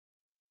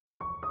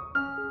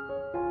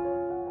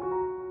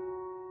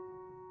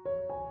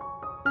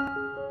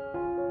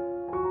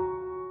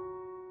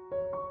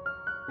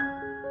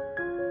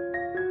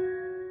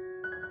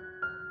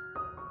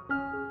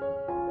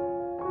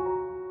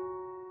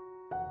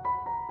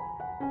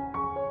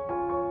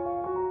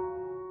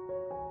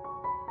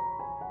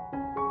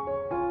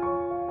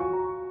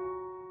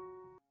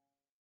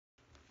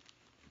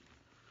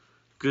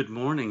Good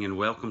morning and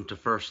welcome to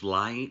First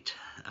Light.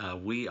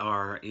 We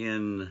are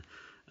in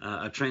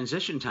a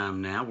transition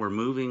time now. We're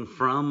moving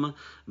from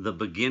the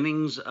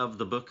beginnings of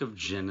the book of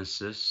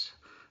Genesis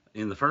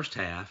in the first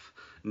half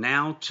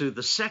now to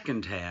the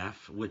second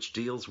half, which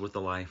deals with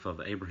the life of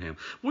Abraham.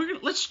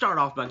 Let's start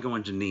off by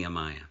going to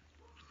Nehemiah.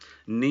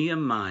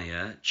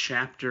 Nehemiah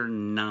chapter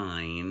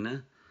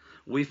 9.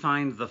 We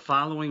find the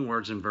following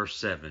words in verse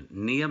 7.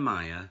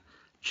 Nehemiah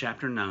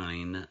chapter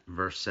 9,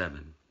 verse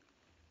 7.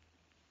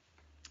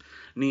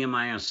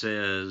 Nehemiah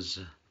says,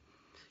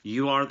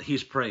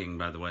 he's praying,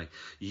 by the way,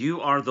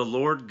 you are the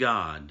Lord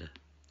God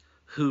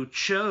who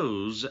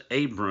chose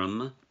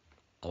Abram,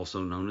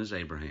 also known as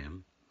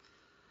Abraham,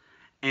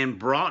 and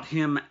brought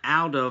him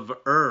out of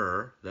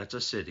Ur, that's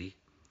a city,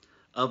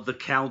 of the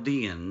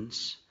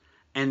Chaldeans,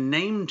 and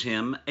named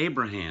him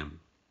Abraham.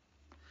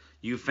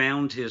 You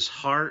found his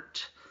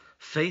heart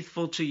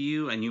faithful to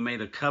you, and you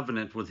made a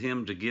covenant with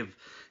him to give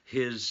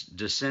his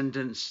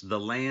descendants the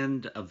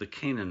land of the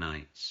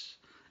Canaanites.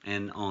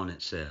 And on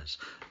it says.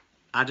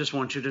 I just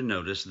want you to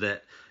notice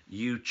that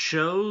you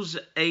chose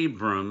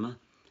Abram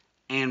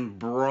and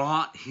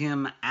brought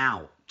him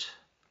out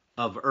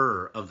of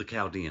Ur of the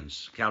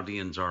Chaldeans.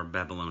 Chaldeans are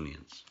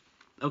Babylonians.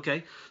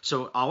 Okay,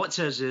 so all it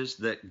says is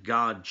that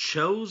God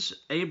chose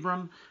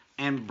Abram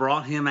and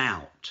brought him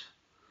out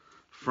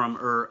from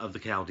Ur of the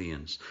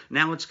Chaldeans.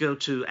 Now let's go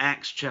to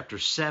Acts chapter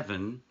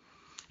 7.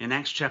 In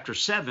Acts chapter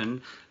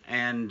 7,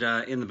 and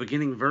in the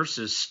beginning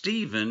verses,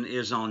 Stephen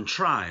is on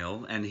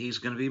trial, and he's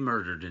going to be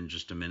murdered in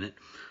just a minute.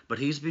 But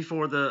he's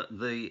before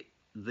the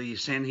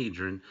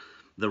Sanhedrin,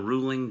 the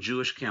ruling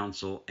Jewish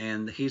council,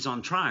 and he's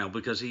on trial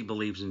because he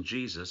believes in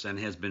Jesus and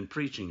has been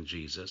preaching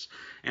Jesus.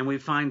 And we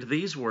find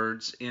these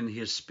words in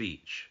his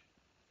speech.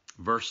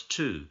 Verse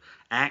 2,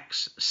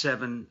 Acts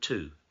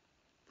 7:2.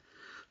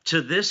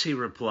 To this he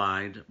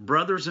replied,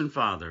 brothers and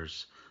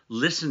fathers,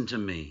 listen to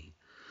me.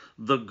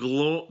 The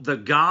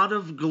God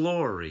of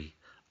glory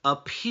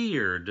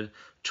appeared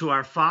to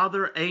our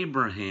father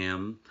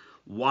Abraham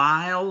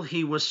while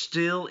he was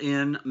still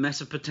in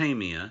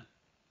Mesopotamia.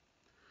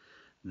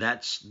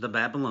 That's the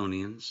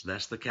Babylonians,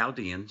 that's the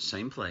Chaldeans,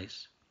 same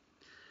place.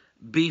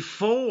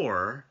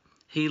 Before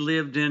he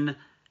lived in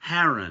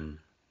Haran.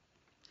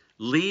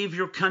 Leave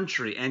your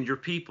country and your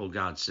people,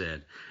 God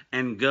said,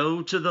 and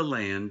go to the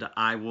land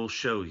I will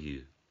show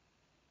you.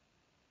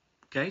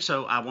 Okay,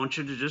 so I want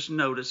you to just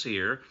notice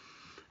here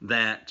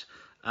that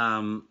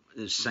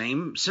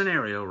same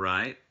scenario,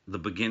 right? The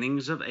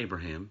beginnings of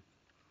Abraham.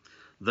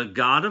 The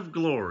God of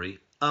glory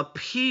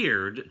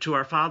appeared to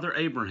our father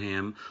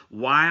Abraham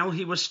while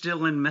he was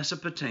still in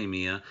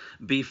Mesopotamia,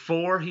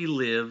 before he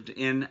lived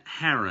in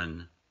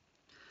Haran.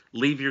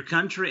 Leave your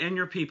country and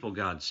your people,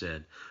 God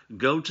said.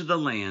 Go to the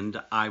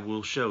land I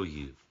will show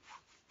you.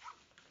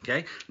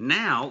 Okay,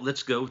 now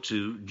let's go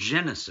to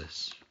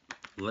Genesis.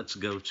 Let's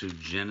go to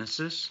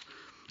Genesis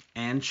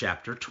and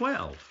chapter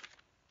 12.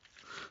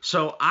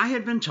 So I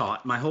had been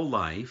taught my whole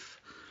life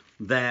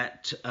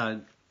that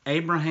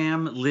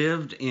Abraham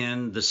lived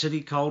in the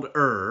city called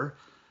Ur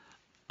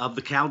of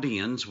the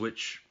Chaldeans,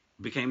 which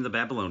became the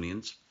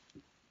Babylonians,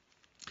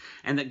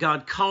 and that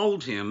God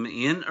called him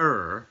in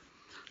Ur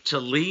to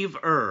leave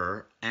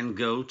Ur and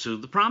go to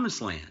the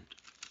Promised Land.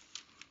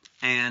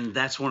 And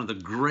that's one of the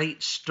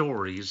great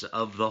stories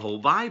of the whole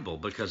Bible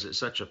because it's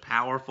such a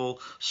powerful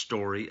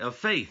story of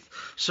faith.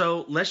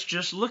 So let's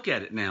just look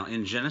at it now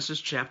in Genesis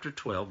chapter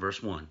 12,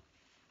 verse 1.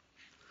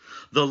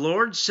 The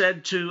Lord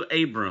said to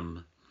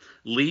Abram,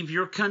 leave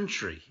your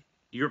country,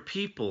 your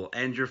people,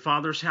 and your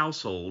father's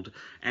household,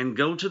 and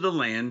go to the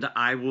land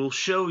I will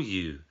show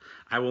you.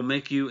 I will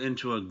make you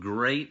into a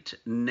great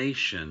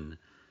nation.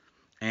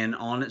 And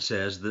on it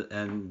says,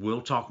 and we'll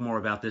talk more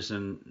about this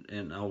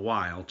in a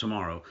while,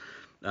 tomorrow,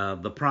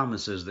 the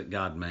promises that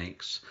God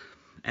makes.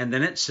 And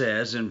then it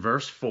says in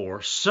verse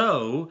 4,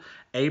 so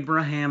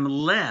Abraham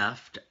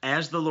left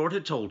as the Lord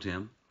had told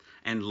him,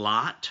 and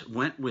Lot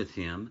went with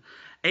him.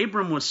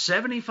 Abram was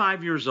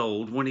 75 years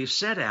old when he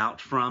set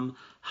out from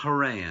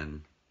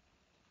Haran.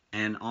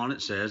 And on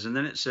it says, and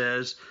then it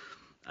says,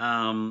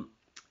 and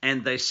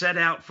they set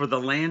out for the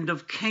land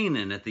of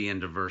Canaan at the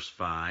end of verse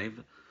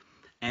 5,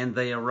 and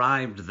they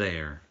arrived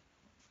there.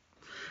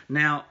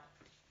 Now,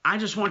 I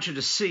just want you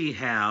to see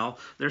how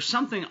there's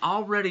something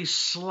already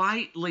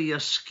slightly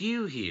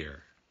askew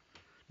here.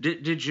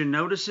 Did you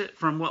notice it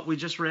from what we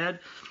just read?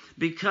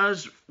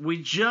 Because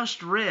we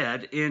just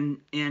read in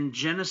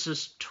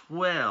Genesis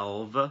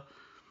 12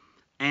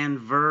 and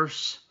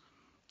verse,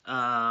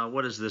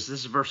 what is this? This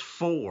is verse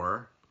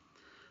 4,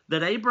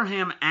 that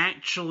Abraham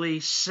actually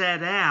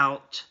set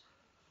out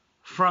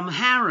from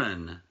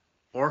Haran,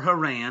 or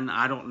Haran.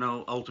 I don't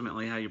know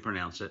ultimately how you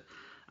pronounce it.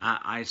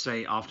 I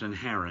say often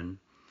Haran.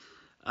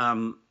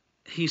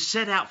 He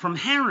set out from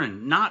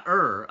Haran, not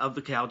Ur of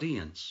the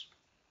Chaldeans.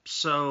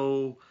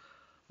 So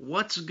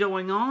what's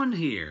going on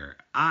here?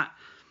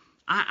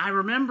 I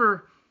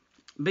remember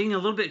being a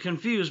little bit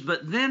confused,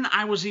 but then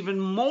I was even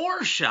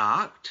more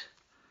shocked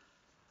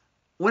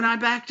when I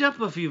backed up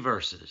a few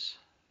verses.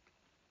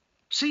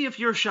 See if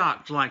you're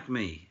shocked like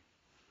me.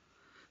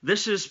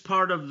 This is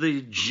part of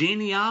the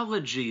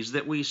genealogies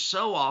that we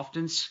so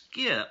often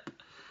skip.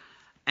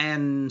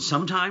 And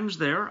sometimes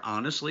they're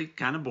honestly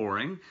kind of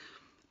boring.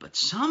 But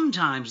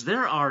sometimes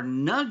there are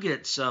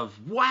nuggets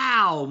of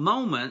wow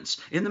moments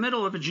in the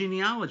middle of a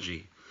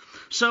genealogy.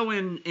 So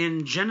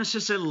in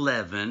Genesis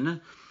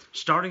 11,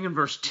 starting in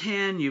verse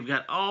 10, you've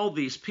got all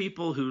these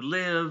people who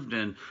lived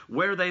and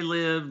where they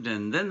lived,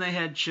 and then they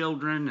had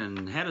children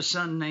and had a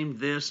son named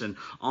this, and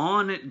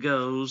on it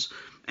goes.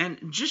 And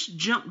just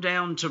jump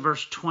down to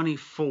verse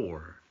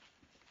 24.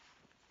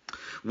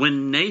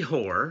 When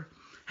Nahor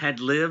had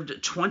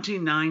lived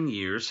 29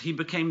 years, he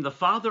became the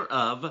father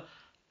of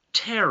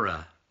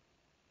Terah.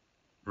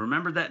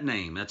 Remember that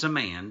name. That's a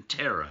man,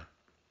 Terah.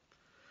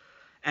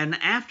 And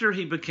after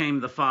he became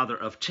the father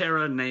of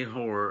Terah,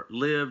 Nahor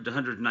lived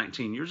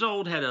 119 years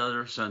old, had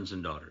other sons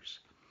and daughters.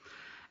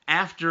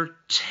 After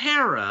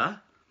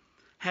Terah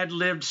had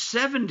lived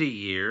 70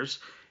 years,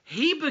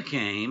 he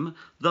became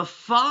the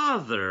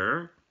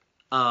father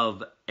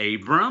of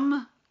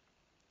Abram,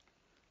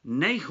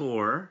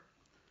 Nahor,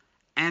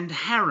 and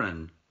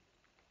Haran.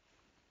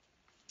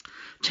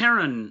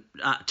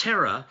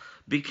 Terah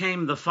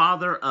became the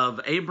father of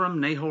Abram,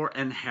 Nahor,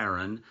 and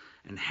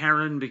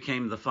Haran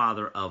became the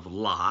father of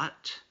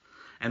Lot.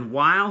 And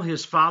while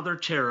his father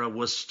Terah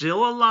was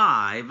still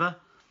alive,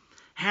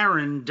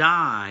 Haran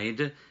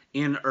died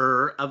in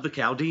Ur of the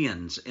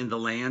Chaldeans, in the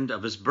land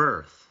of his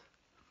birth.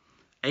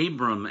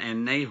 Abram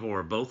and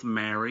Nahor both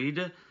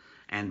married,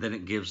 and then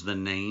it gives the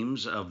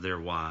names of their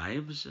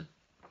wives.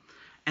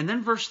 And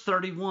then verse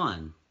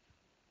 31.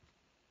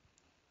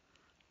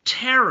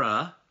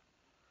 Terah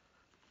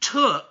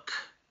took,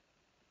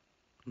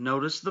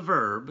 notice the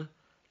verb,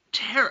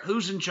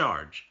 who's in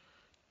charge?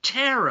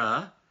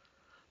 Terah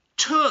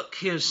took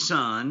his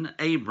son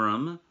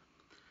Abram,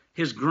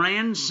 his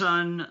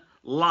grandson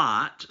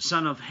Lot,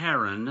 son of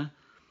Haran,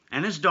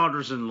 and his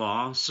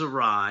daughters-in-law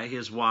Sarai,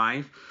 his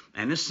wife,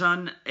 and his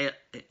son,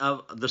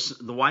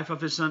 the wife of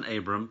his son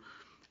Abram,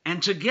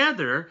 and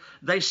together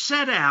they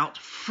set out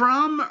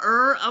from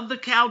Ur of the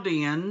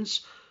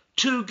Chaldeans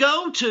to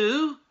go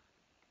to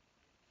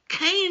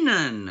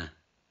Canaan.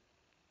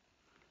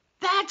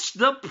 That's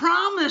the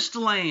promised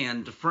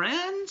land,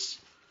 friends.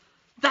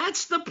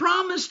 That's the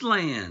promised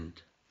land.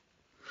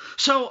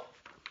 So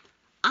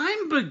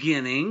I'm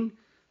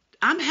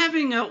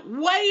having a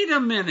wait a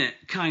minute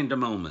kind of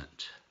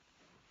moment.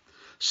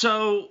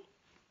 So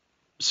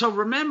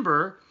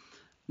remember,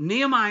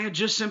 Nehemiah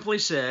just simply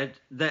said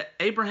that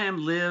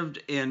Abraham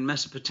lived in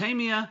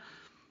Mesopotamia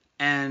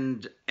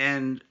and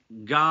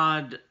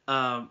God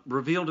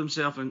revealed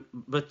himself.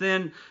 But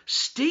then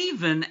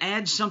Stephen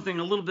adds something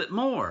a little bit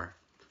more,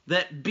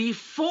 that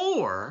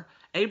before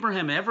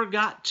Abraham ever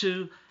got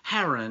to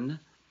Haran,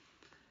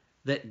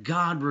 that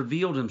God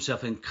revealed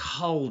himself and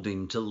called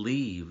him to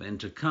leave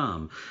and to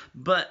come.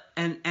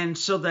 And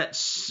so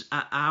that's,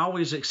 I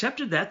always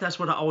accepted that. That's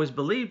what I always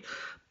believed.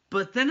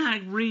 But then I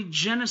read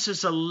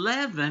Genesis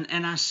 11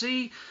 and I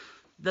see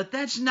that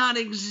that's not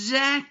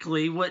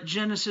exactly what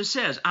Genesis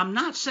says. I'm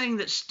not saying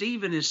that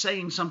Stephen is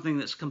saying something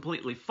that's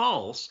completely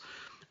false.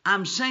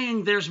 I'm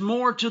saying there's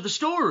more to the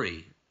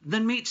story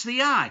than meets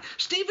the eye.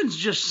 Stephen's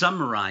just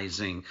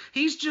summarizing.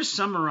 He's just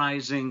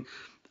summarizing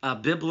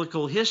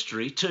biblical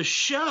history to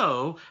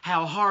show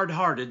how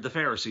hard-hearted the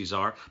Pharisees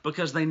are,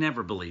 because they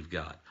never believed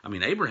God. I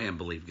mean, Abraham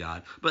believed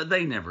God, but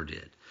they never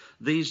did.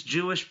 These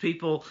Jewish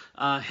people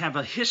have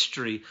a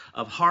history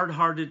of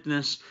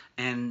hard-heartedness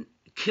and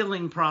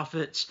killing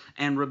prophets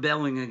and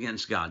rebelling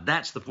against God.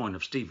 That's the point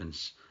of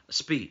Stephen's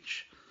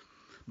speech.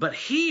 But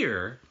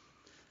here,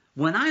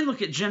 when I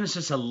look at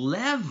Genesis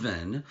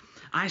 11,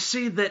 I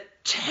see that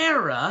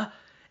Terah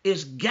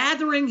is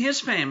gathering his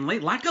family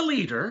like a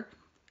leader,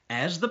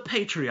 as the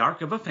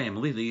patriarch of a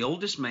family. The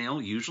oldest male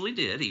usually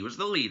did. He was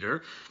the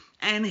leader.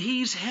 And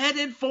he's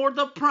headed for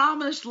the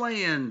promised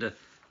land.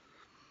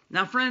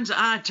 Now, friends,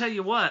 I tell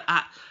you what,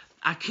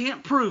 I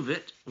can't prove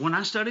it. When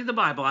I study the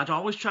Bible, I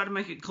always try to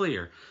make it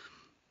clear.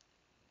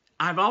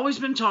 I've always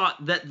been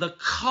taught that the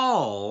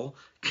call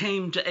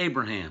came to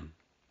Abraham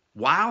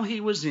while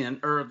he was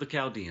in Ur of the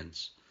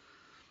Chaldeans.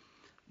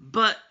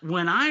 But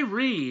when I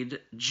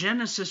read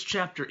Genesis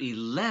chapter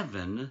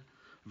 11,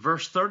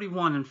 verse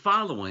 31 and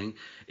following,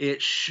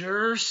 it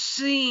sure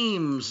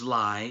seems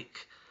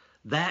like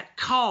that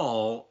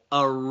call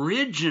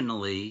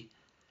originally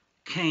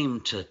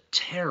came to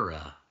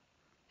Terah,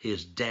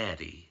 his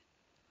daddy.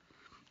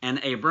 And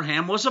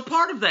Abraham was a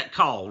part of that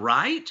call,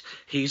 right?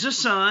 He's a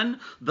son.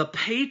 The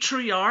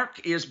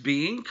patriarch is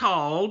being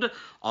called.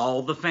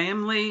 All the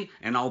family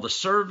and all the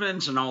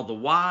servants and all the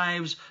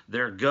wives,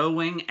 they're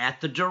going at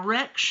the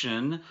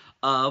direction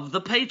of the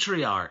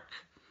patriarch.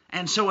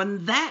 And so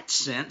in that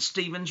sense,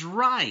 Stephen's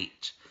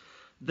right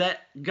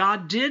that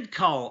God did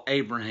call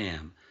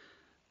Abraham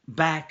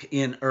back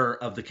in Ur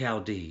of the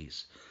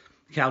Chaldeans.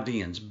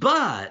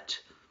 But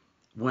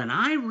when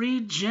I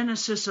read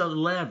Genesis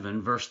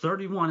 11, verse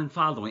 31 and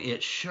following,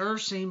 it sure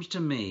seems to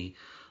me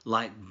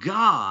like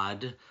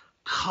God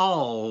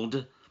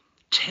called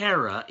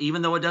Terah,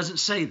 even though it doesn't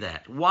say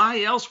that.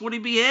 Why else would he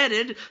be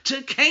headed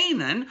to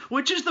Canaan,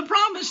 which is the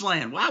promised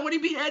land? Why would he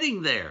be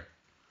heading there?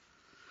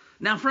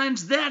 Now,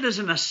 friends, that is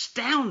an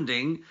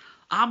astounding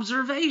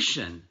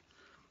observation,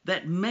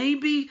 that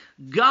maybe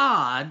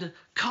God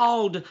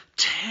called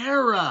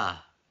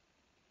Terah.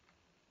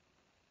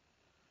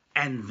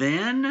 And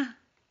then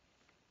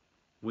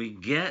we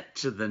get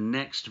to the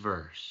next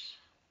verse.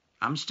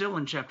 I'm still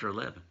in chapter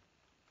 11.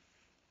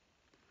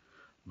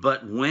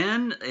 But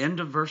when, end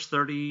of verse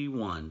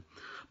 31,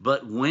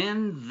 but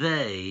when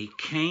they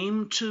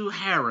came to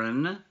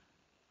Haran,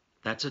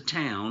 that's a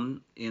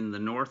town in the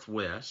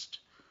northwest,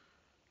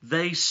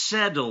 they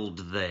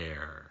settled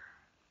there.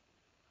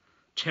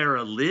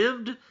 Terah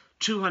lived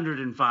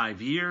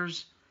 205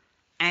 years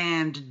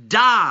and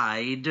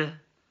died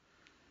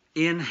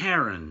in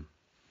Haran.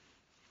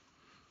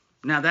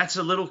 Now that's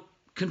a little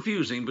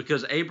confusing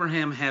because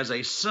Abraham has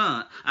a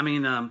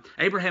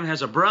Abraham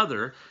has a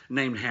brother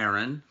named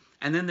Haran,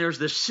 and then there's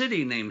this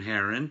city named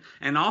Haran,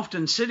 and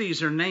often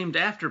cities are named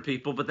after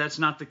people, but that's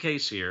not the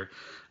case here.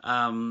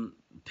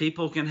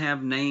 People can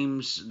have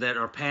names that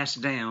are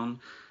passed down.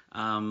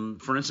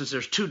 For instance,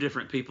 there's two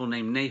different people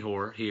named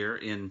Nahor here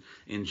in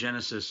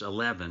Genesis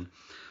 11.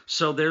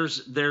 So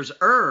there's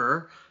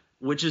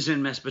which is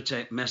in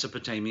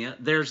Mesopotamia.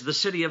 There's the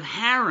city of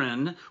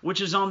Haran,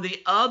 which is on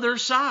the other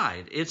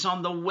side. It's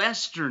on the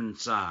western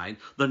side,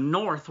 the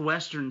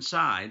northwestern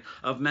side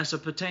of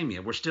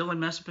Mesopotamia. We're still in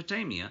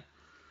Mesopotamia.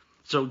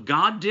 So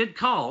God did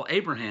call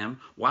Abraham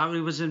while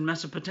he was in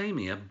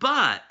Mesopotamia,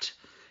 but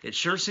it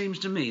sure seems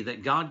to me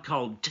that God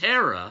called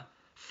Terah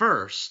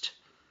first,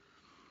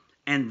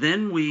 and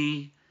then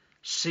we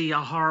see a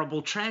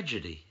horrible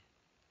tragedy.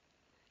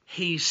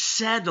 He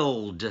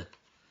settled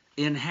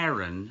in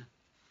Haran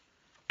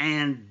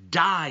and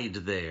died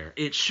there.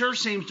 It sure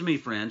seems to me,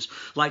 friends,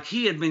 like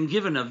he had been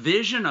given a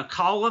vision, a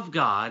call of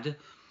God,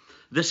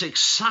 this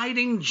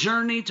exciting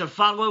journey to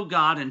follow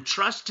God and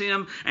trust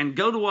him and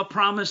go to a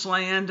promised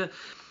land,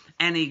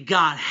 and he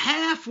got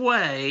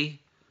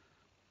halfway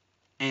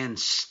and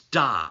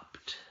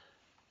stopped.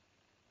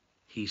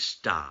 He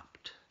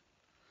stopped.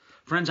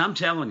 Friends, I'm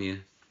telling you,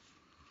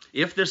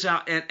 if this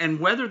out, and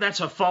whether that's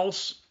a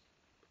false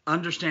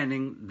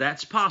understanding,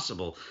 that's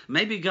possible.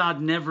 Maybe God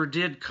never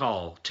did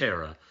call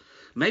Terah.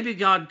 Maybe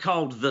God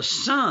called the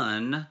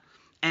son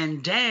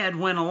and dad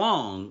went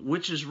along,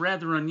 which is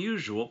rather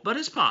unusual, but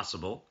it's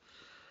possible.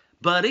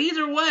 But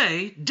either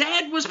way,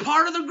 dad was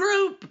part of the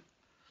group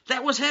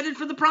that was headed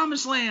for the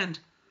promised land.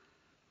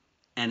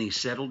 And he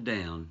settled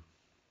down.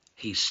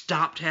 He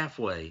stopped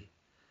halfway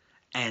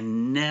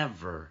and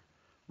never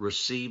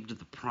received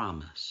the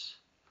promise.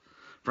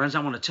 Friends,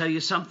 I want to tell you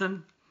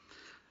something.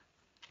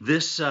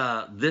 This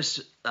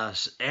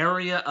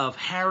area of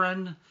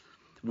Haran,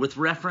 with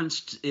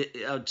reference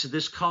to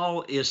this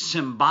call, is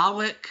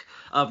symbolic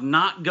of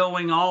not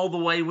going all the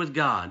way with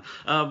God,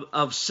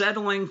 of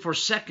settling for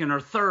second or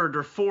third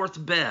or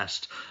fourth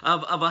best,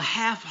 of a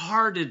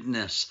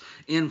half-heartedness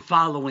in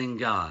following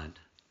God,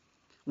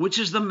 which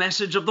is the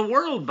message of the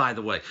world, by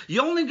the way.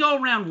 You only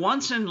go around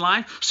once in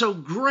life, so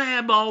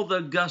grab all the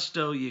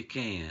gusto you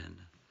can.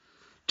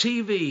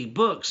 TV,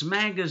 books,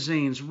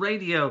 magazines,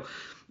 radio,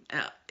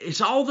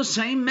 it's all the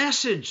same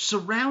message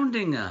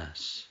surrounding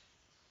us.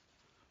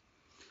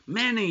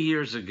 Many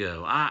years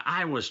ago,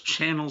 I was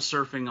channel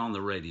surfing on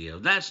the radio.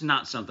 That's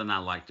not something I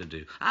like to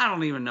do. I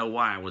don't even know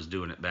why I was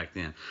doing it back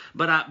then.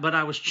 But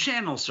I was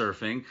channel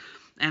surfing,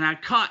 and I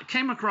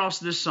came across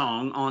this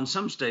song on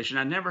some station.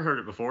 I'd never heard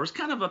it before. It's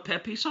kind of a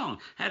peppy song.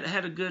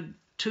 Had a good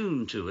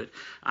tune to it.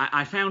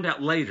 I found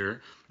out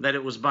later that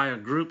it was by a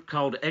group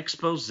called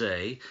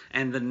Expose,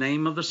 and the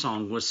name of the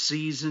song was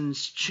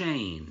Seasons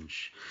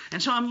Change.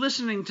 And so I'm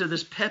listening to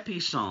this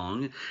peppy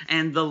song,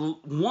 and the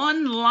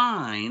one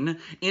line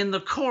in the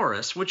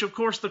chorus, which of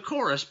course the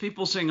chorus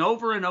people sing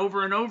over and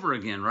over and over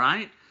again,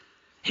 right?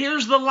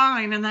 Here's the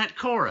line in that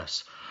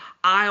chorus: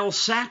 I'll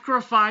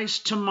sacrifice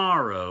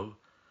tomorrow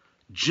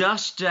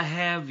just to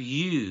have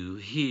you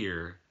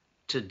here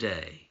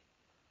today.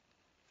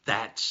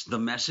 That's the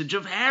message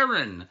of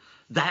Haran.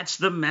 That's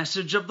the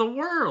message of the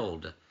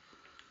world.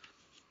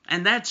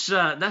 And that's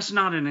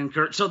not an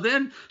encouragement.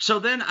 So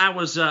then I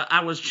was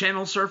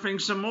channel surfing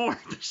some more.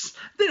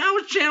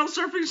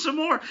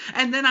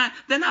 And then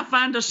I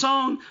find a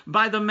song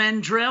by the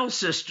Mandrell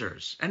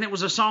sisters, and it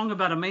was a song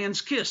about a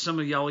man's kiss. Some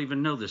of y'all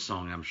even know this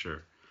song, I'm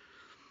sure.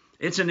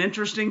 It's an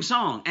interesting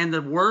song, and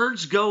the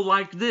words go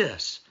like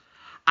this: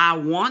 I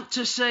want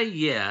to say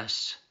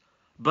yes,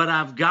 but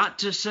I've got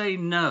to say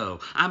no.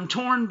 I'm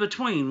torn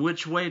between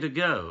which way to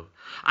go.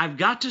 I've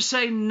got to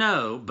say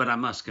no, but I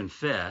must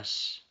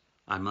confess,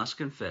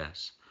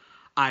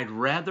 I'd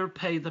rather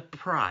pay the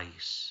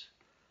price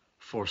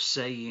for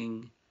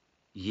saying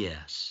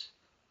yes.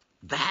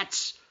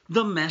 That's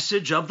the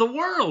message of the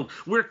world.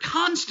 We're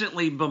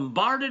constantly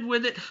bombarded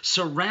with it,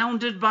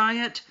 surrounded by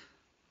it.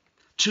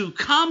 To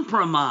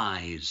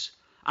compromise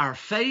our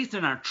faith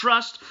and our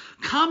trust,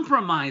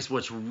 compromise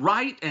what's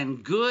right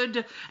and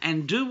good,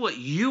 and do what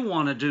you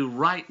want to do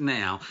right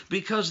now,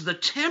 because the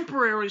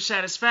temporary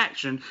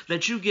satisfaction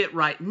that you get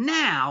right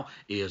now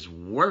is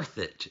worth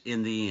it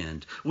in the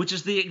end, which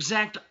is the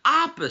exact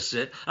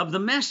opposite of the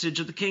message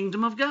of the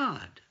kingdom of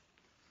God.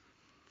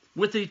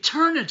 With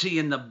eternity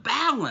in the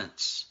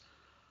balance,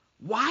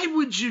 why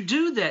would you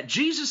do that?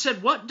 Jesus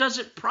said, what does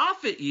it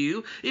profit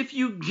you if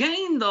you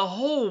gain the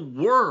whole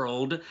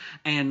world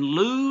and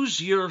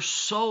lose your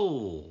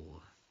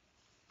soul?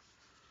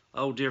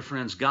 Oh, dear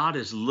friends, God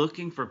is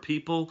looking for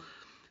people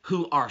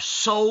who are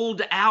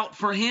sold out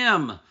for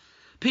Him.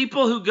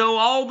 People who go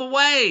all the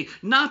way,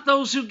 not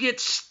those who get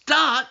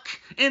stuck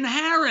in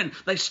Haran.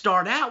 They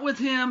start out with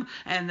Him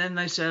and then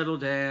they settle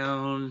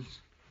down.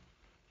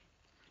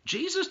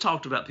 Jesus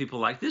talked about people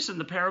like this in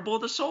the parable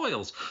of the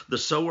soils. The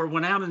sower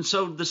went out and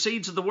sowed the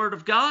seeds of the Word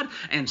of God,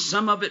 and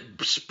some of it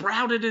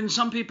sprouted in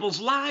some people's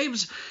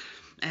lives.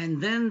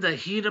 And then the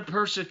heat of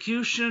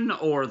persecution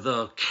or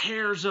the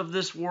cares of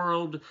this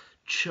world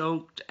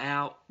choked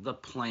out the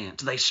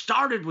plant. They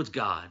started with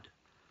God,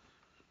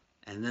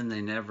 and then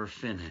they never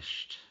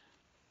finished.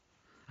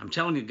 I'm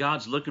telling you,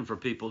 God's looking for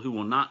people who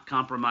will not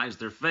compromise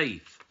their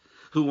faith,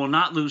 who will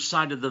not lose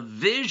sight of the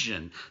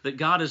vision that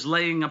God is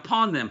laying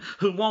upon them,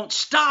 who won't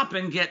stop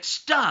and get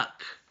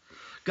stuck.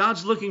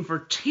 God's looking for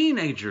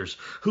teenagers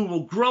who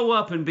will grow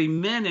up and be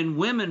men and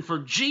women for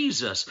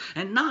Jesus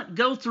and not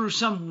go through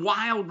some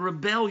wild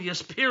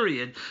rebellious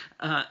period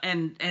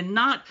and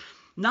not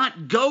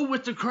go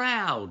with the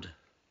crowd,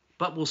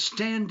 but will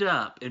stand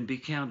up and be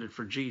counted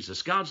for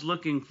Jesus. God's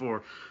looking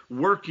for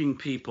working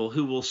people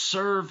who will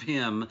serve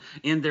Him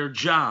in their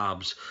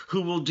jobs,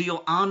 who will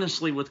deal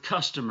honestly with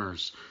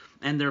customers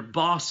and their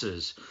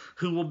bosses,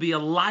 who will be a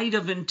light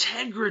of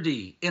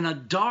integrity in a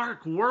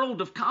dark world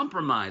of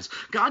compromise.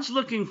 God's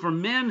looking for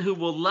men who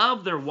will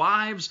love their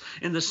wives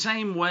in the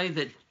same way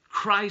that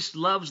Christ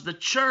loves the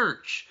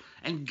church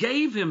and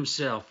gave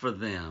Himself for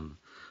them,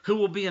 who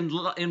will be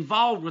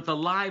involved with the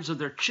lives of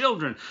their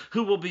children,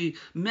 who will be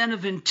men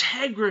of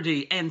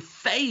integrity and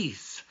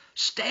faith,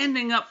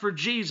 standing up for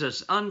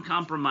Jesus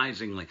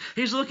uncompromisingly.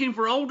 He's looking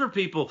for older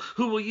people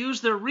who will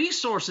use their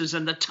resources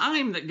and the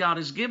time that God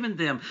has given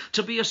them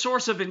to be a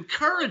source of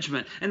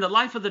encouragement in the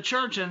life of the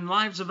church and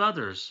lives of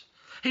others.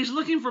 He's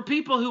looking for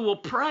people who will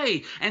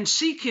pray and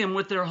seek Him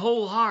with their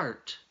whole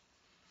heart.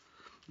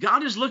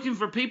 God is looking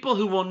for people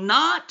who will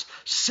not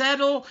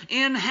settle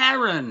in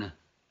Haran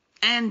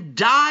and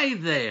die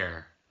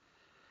there,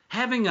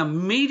 having a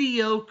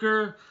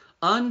mediocre,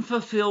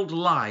 unfulfilled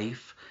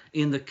life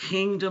in the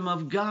kingdom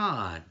of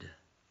God.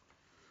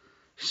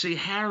 See,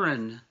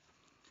 Haran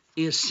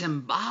is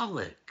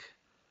symbolic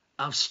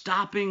of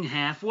stopping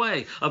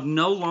halfway, of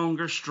no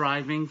longer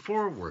striving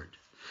forward.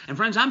 And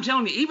friends, I'm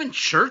telling you, even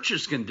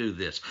churches can do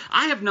this.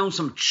 I have known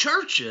some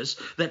churches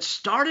that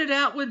started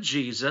out with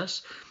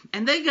Jesus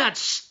and they got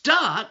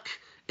stuck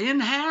in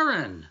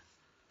Haran,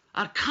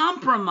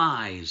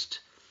 compromised,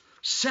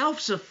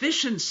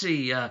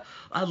 self-sufficiency, a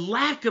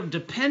lack of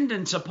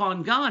dependence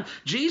upon God.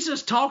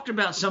 Jesus talked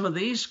about some of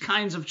these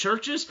kinds of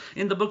churches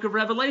in the book of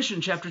Revelation,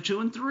 chapter 2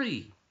 and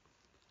 3.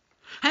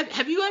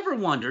 Have you ever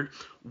wondered,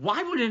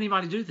 why would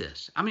anybody do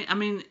this? I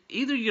mean,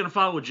 either you're going to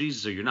follow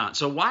Jesus or you're not.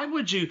 So why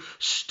would you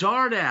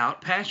start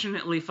out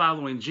passionately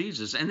following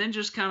Jesus and then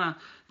just kind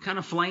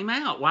of flame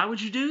out? Why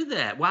would you do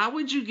that? Why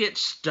would you get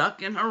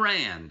stuck in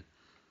Haran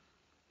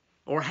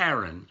or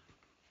Haran?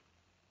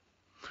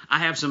 I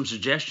have some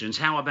suggestions.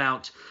 How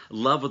about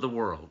love of the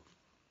world?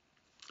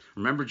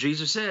 Remember,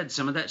 Jesus said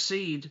some of that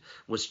seed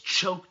was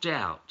choked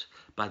out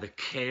by the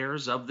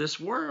cares of this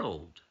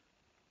world.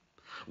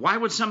 Why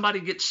would somebody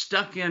get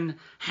stuck in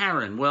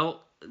Haran?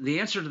 Well, the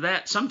answer to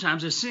that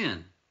sometimes is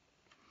sin.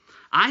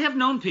 I have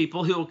known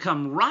people who will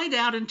come right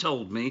out and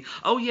told me,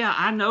 oh yeah,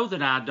 I know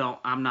that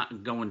I'm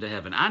not going to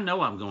heaven. I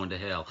know I'm going to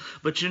hell.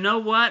 But you know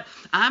what?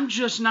 I'm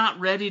just not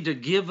ready to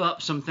give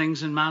up some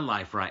things in my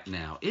life right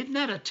now. Isn't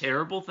that a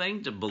terrible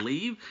thing to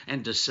believe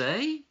and to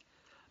say?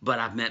 But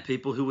I've met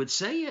people who would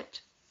say it.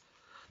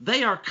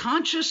 They are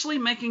consciously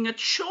making a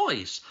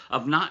choice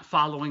of not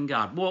following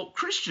God. Well,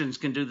 Christians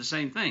can do the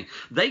same thing.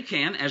 They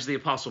can, as the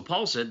Apostle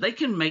Paul said, they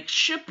can make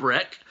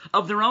shipwreck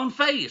of their own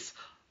faith,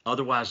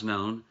 otherwise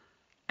known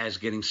as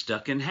getting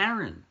stuck in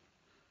Haran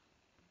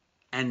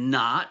and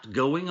not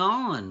going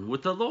on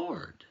with the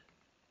Lord.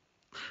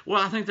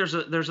 Well, I think there's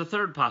a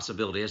third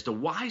possibility as to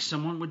why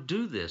someone would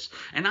do this.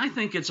 And I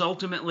think it's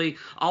ultimately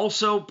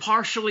also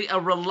partially a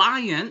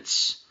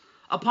reliance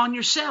upon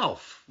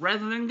yourself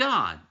rather than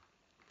God.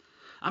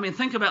 I mean,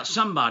 think about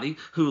somebody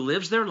who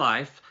lives their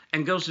life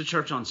and goes to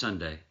church on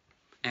Sunday.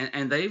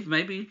 And they've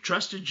maybe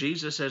trusted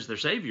Jesus as their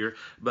Savior,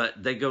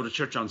 but they go to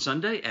church on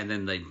Sunday and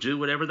then they do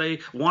whatever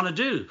they want to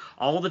do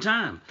all the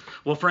time.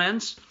 Well,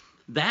 friends,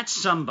 that's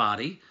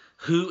somebody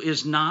who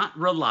is not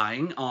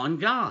relying on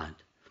God.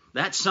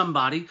 That's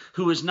somebody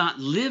who is not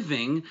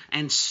living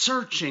and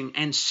searching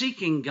and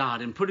seeking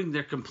God and putting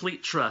their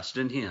complete trust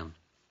in Him.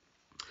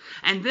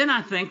 And then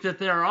I think that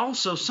there are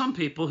also some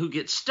people who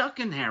get stuck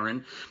in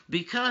Haran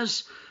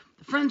because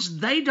Friends,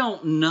 they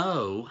don't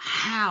know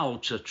how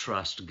to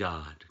trust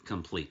God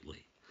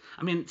completely.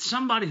 I mean,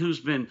 somebody who's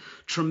been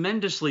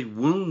tremendously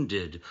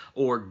wounded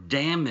or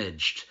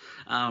damaged,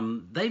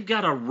 they've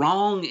got a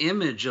wrong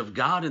image of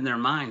God in their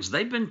minds.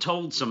 They've been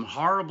told some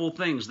horrible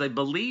things. They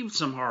believe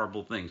some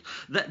horrible things.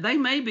 That they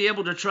may be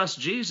able to trust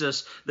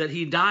Jesus, that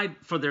he died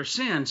for their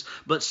sins,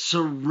 but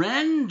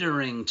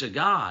surrendering to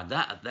God,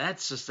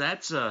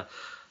 that's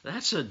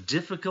a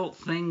difficult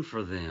thing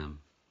for them.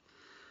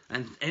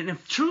 And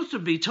if truth to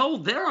be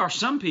told, there are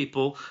some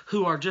people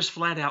who are just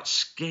flat out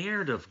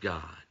scared of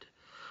God.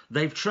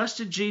 They've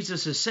trusted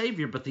Jesus as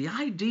Savior, but the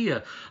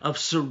idea of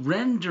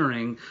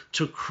surrendering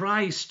to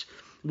Christ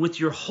with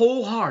your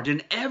whole heart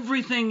and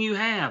everything you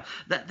have,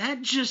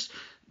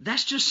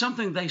 that's just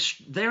something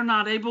they're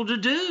not able to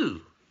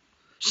do.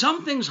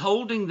 Something's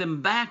holding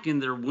them back in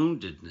their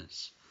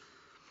woundedness.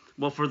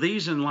 Well, for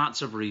these and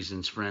lots of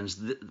reasons, friends,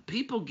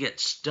 people get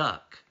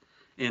stuck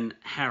in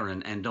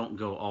Haran and don't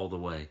go all the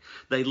way.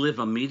 They live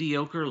a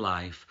mediocre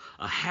life,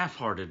 a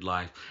half-hearted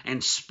life,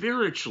 and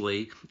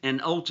spiritually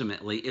and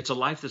ultimately, it's a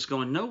life that's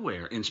going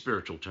nowhere in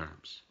spiritual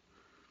terms.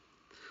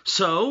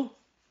 So,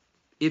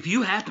 if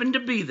you happen to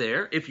be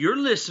there, if you're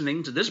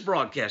listening to this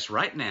broadcast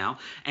right now,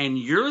 and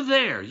you're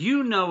there,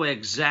 you know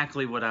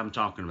exactly what I'm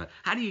talking about.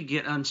 How do you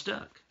get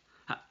unstuck?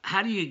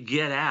 How do you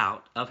get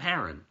out of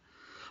Haran?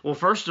 Well,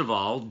 first of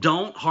all,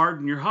 don't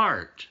harden your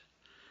heart.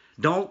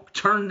 Don't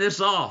turn this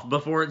off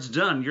before it's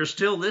done. You're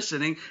still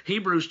listening.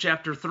 Hebrews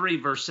chapter 3,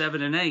 verse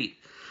 7 and 8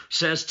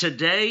 says,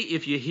 "Today,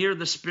 if you hear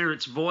the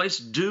Spirit's voice,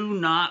 do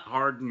not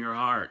harden your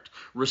heart.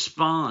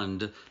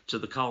 Respond to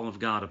the call of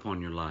God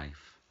upon your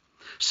life."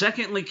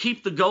 Secondly,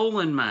 keep the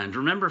goal in mind.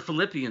 Remember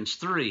Philippians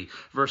 3,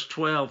 verse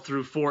 12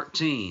 through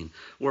 14,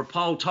 where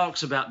Paul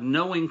talks about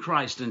knowing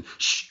Christ and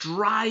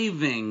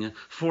striving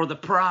for the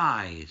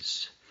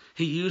prize.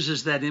 He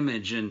uses that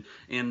image, and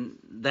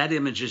that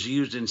image is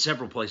used in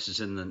several places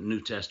in the New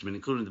Testament,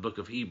 including the book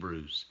of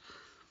Hebrews.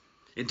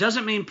 It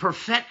doesn't mean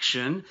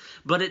perfection,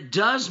 but it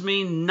does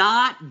mean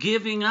not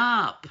giving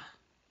up.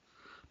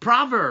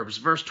 Proverbs,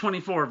 verse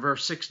 24,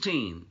 verse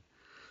 16,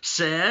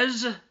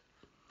 says,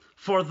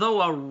 "For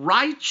though a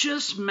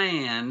righteous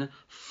man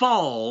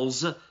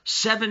falls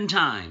 7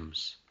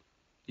 times."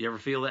 You ever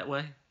feel that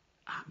way?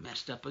 I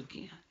messed up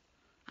again.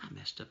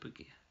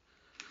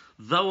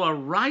 Though a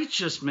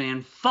righteous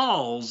man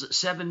falls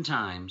 7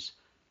 times,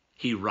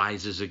 he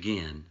rises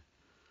again.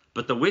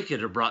 But the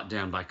wicked are brought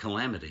down by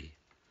calamity.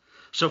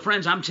 So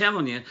friends, I'm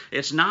telling you,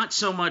 it's not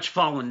so much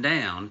falling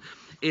down,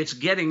 it's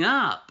getting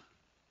up.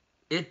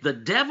 The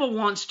devil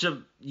wants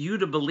you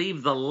to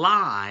believe the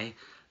lie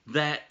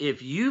that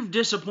if you've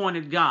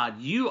disappointed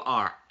God, you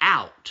are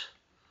out.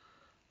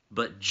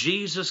 But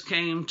Jesus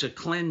came to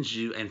cleanse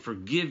you and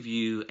forgive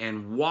you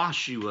and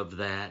wash you of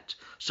that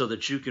so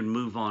that you can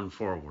move on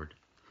forward.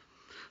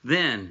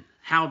 Then,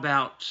 how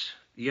about,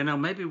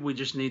 maybe we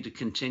just need to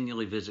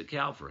continually visit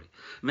Calvary.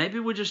 Maybe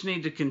we just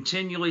need to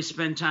continually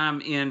spend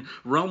time in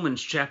Romans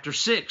chapter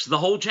 6, the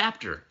whole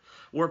chapter,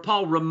 where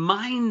Paul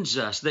reminds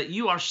us that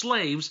you are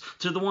slaves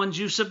to the ones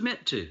you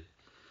submit to.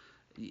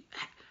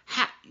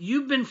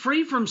 You've been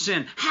free from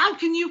sin. How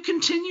can you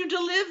continue to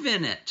live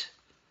in it?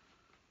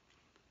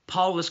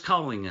 Paul is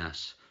calling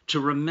us to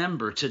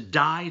remember to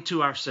die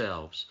to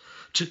ourselves,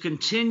 to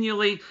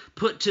continually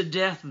put to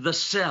death the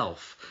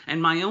self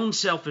and my own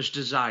selfish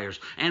desires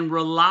and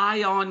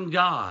rely on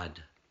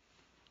God.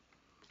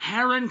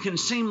 Haran can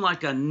seem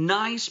like a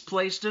nice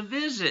place to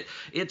visit.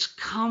 It's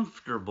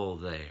comfortable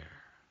there.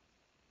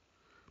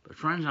 But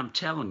friends, I'm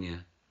telling you,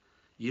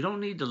 you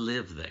don't need to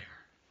live there.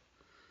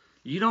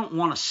 You don't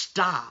want to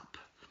stop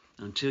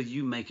until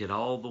you make it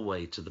all the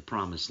way to the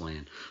promised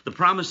land. The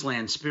promised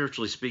land,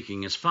 spiritually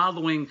speaking, is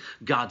following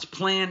God's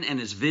plan and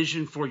his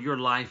vision for your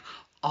life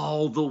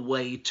all the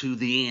way to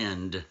the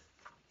end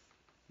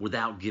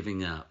without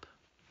giving up.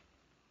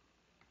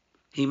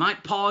 He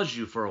might pause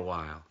you for a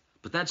while,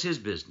 but that's his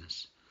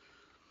business.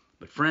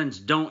 But friends,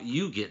 don't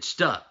you get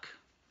stuck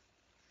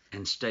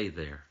and stay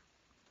there.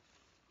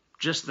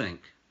 Just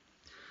think.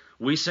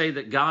 We say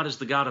that God is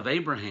the God of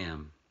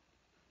Abraham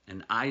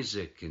and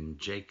Isaac and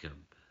Jacob.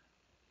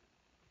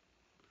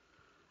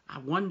 I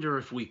wonder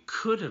if we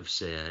could have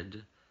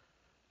said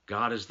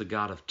God is the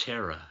God of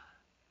Terah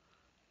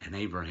and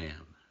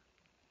Abraham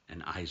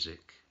and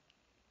Isaac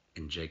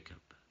and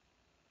Jacob.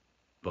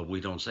 But we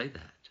don't say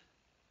that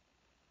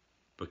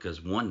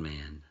because one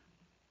man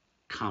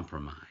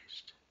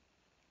compromised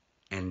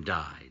and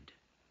died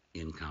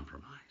in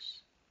compromise.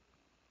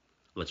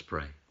 Let's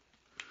pray.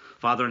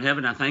 Father in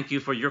heaven, I thank you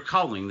for your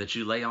calling that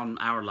you lay on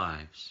our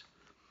lives.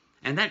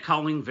 And that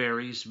calling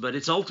varies, but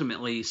it's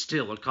ultimately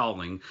still a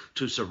calling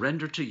to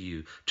surrender to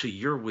you, to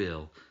your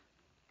will,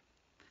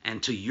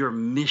 and to your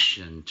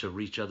mission to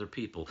reach other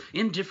people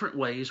in different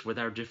ways with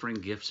our differing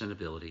gifts and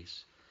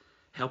abilities.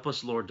 Help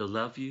us, Lord, to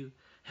love you.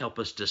 Help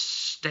us to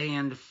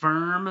stand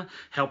firm.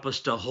 Help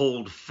us to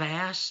hold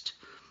fast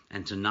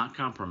and to not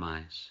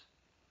compromise.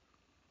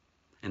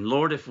 And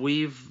Lord, if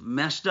we've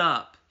messed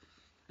up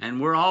and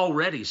we're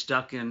already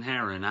stuck in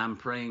Haran, I'm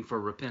praying for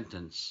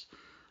repentance.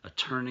 a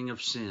turning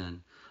of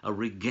sin, a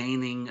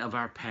regaining of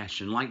our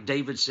passion. Like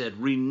David said,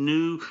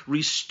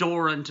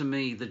 restore unto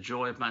me the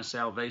joy of my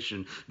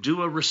salvation.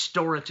 Do a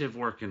restorative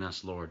work in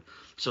us, Lord,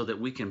 so that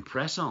we can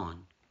press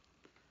on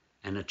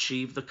and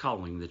achieve the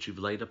calling that you've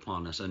laid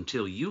upon us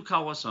until you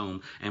call us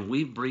home and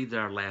we've breathed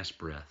our last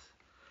breath.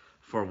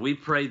 For we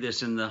pray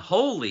this in the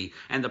holy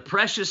and the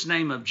precious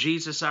name of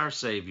Jesus our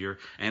Savior.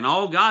 And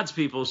all God's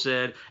people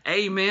said,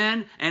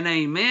 amen and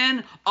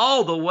amen,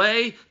 all the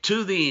way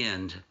to the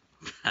end.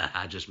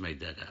 I just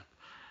made that up.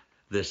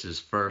 This is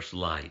First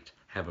Light.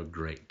 Have a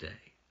great day.